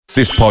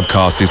This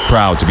podcast is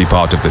proud to be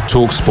part of the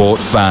TalkSport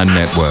Fan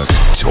Network.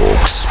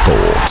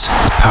 TalkSport.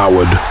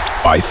 Powered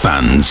by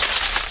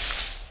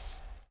fans.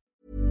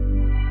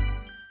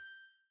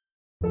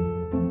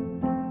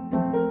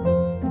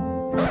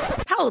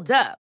 Hold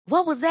up.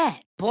 What was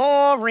that?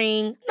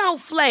 Boring. No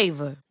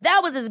flavor. That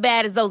was as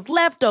bad as those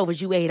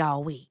leftovers you ate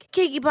all week.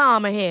 Keke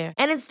Palmer here.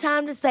 And it's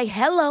time to say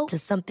hello to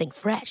something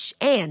fresh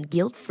and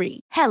guilt-free.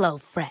 Hello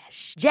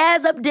Fresh.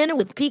 Jazz up dinner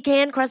with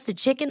pecan-crusted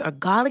chicken or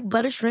garlic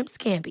butter shrimp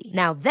scampi.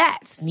 Now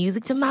that's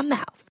music to my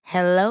mouth.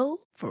 Hello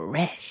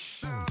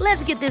Fresh.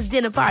 Let's get this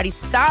dinner party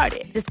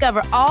started.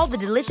 Discover all the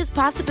delicious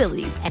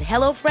possibilities at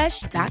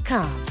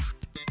HelloFresh.com.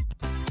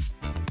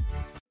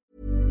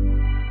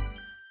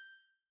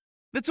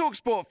 The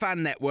TalkSport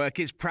Fan Network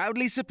is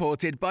proudly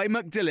supported by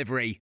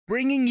McDelivery,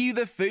 bringing you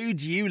the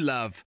food you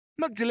love.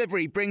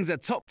 McDelivery brings a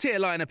top-tier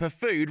lineup of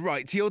food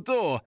right to your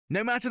door.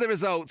 No matter the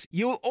result,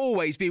 you'll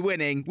always be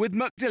winning with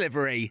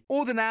McDelivery.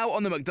 Order now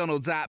on the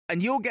McDonald's app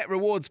and you'll get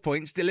rewards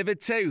points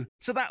delivered too.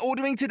 So that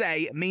ordering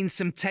today means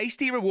some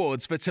tasty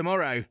rewards for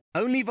tomorrow.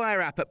 Only via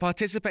app at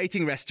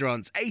participating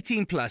restaurants.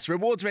 18 plus.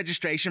 Rewards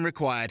registration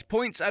required.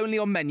 Points only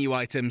on menu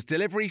items.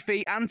 Delivery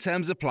fee and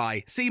terms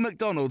apply. See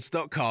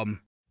mcdonalds.com.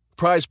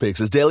 PrizePicks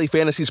is daily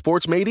fantasy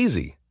sports made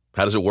easy.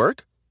 How does it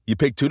work? You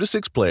pick 2 to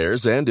 6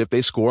 players, and if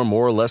they score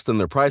more or less than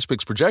their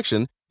PrizePicks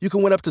projection, you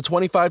can win up to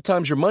 25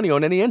 times your money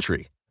on any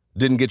entry.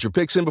 Didn't get your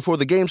picks in before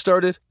the game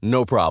started?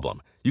 No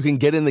problem. You can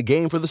get in the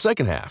game for the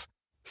second half.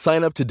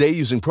 Sign up today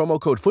using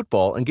promo code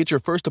FOOTBALL and get your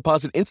first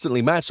deposit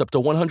instantly matched up to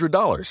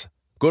 $100.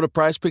 Go to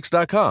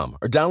PrizePicks.com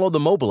or download the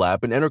mobile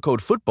app and enter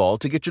code FOOTBALL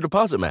to get your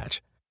deposit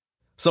match.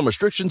 Some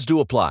restrictions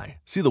do apply.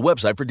 See the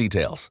website for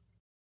details.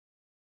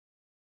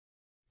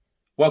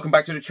 Welcome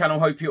back to the channel.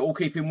 Hope you're all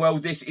keeping well.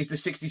 This is the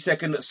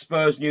 60-second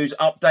Spurs news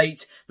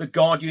update. The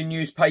Guardian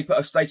newspaper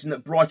are stating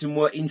that Brighton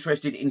were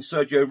interested in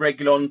Sergio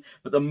Reguilón,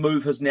 but the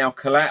move has now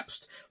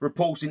collapsed.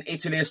 Reports in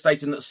Italy are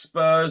stating that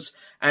Spurs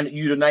and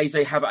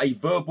Udinese have a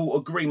verbal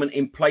agreement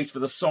in place for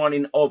the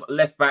signing of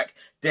left-back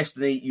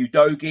Destiny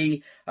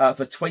Udogie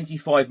for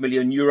 €25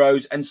 million,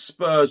 and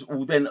Spurs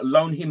will then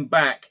loan him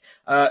back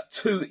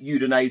to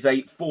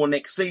Udinese for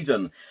next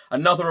season.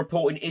 Another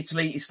report in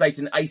Italy is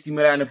stating AC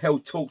Milan have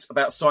held talks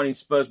about signing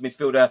Spurs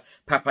midfielder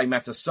Pape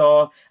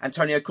Sarr.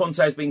 Antonio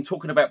Conte has been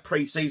talking about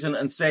pre-season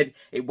and said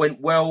it went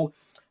well,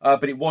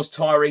 but it was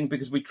tiring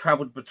because we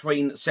travelled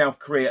between South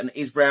Korea and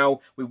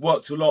Israel. We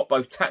worked a lot,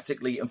 both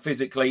tactically and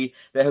physically.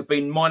 There have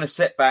been minor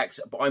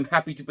setbacks, but I'm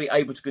happy to be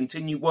able to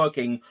continue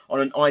working on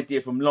an idea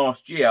from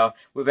last year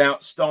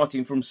without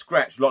starting from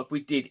scratch like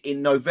we did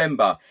in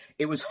November.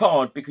 It was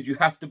hard because you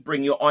have to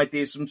bring your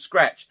ideas from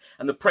scratch,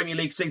 and the Premier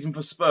League season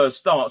for Spurs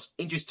starts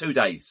in just 2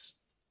 days.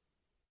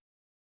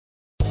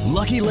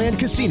 Lucky Land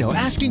Casino,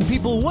 asking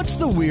people, what's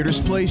the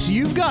weirdest place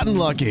you've gotten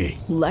lucky?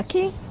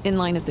 Lucky? In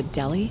line at the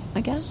deli,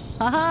 I guess?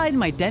 Aha, in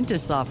my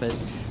dentist's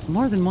office.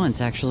 More than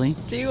once, actually.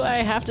 Do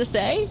I have to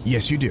say?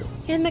 Yes, you do.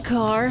 In the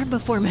car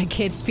before my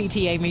kids'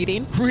 PTA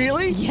meeting.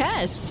 Really?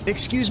 Yes.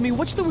 Excuse me,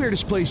 what's the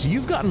weirdest place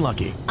you've gotten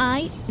lucky?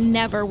 I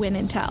never win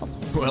and tell.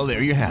 Well,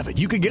 there you have it.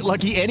 You can get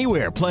lucky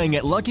anywhere, playing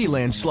at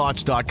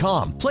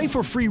LuckyLandSlots.com. Play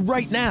for free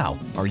right now.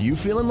 Are you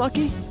feeling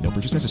lucky? No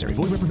purchase necessary.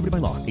 Void where prohibited by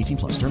law. 18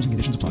 plus. Terms and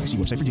conditions apply. See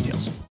website for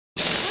details.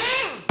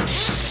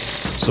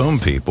 Some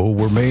people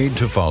were made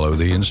to follow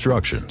the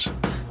instructions.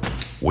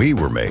 We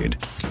were made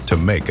to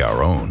make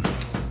our own.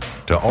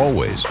 To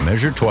always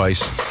measure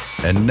twice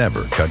and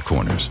never cut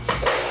corners.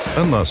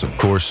 Unless, of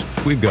course,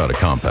 we've got a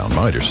compound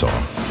miter saw.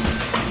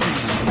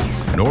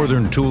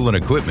 Northern Tool and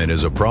Equipment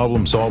is a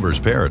problem solver's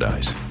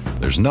paradise.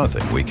 There's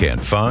nothing we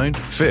can't find,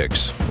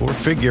 fix, or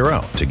figure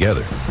out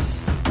together.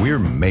 We're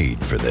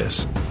made for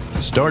this.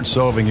 Start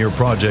solving your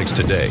projects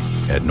today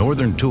at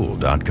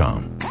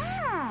northerntool.com.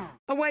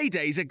 Away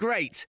days are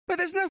great, but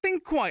there's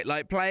nothing quite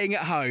like playing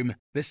at home.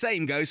 The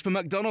same goes for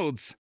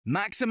McDonald's.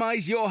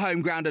 Maximise your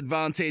home ground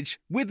advantage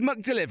with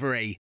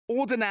McDelivery.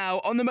 Order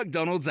now on the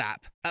McDonald's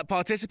app. At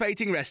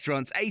participating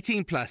restaurants,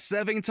 18 plus,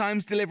 serving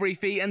times, delivery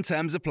fee and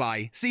terms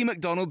apply. See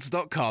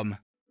mcdonalds.com.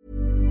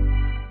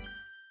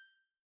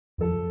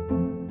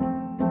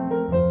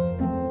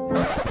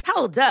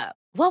 Hold up.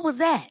 What was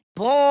that?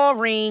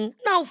 Boring.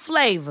 No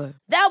flavor.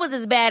 That was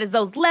as bad as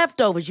those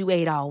leftovers you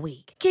ate all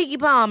week. Keke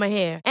Palmer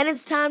here. And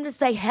it's time to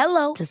say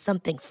hello to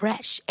something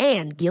fresh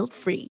and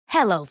guilt-free.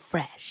 Hello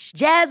Fresh.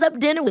 Jazz up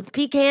dinner with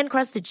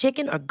pecan-crusted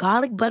chicken or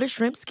garlic butter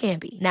shrimp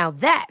scampi. Now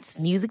that's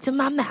music to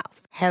my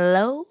mouth.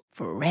 Hello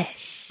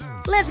Fresh.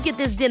 Let's get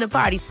this dinner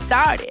party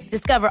started.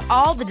 Discover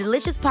all the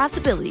delicious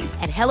possibilities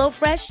at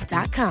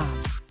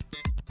HelloFresh.com.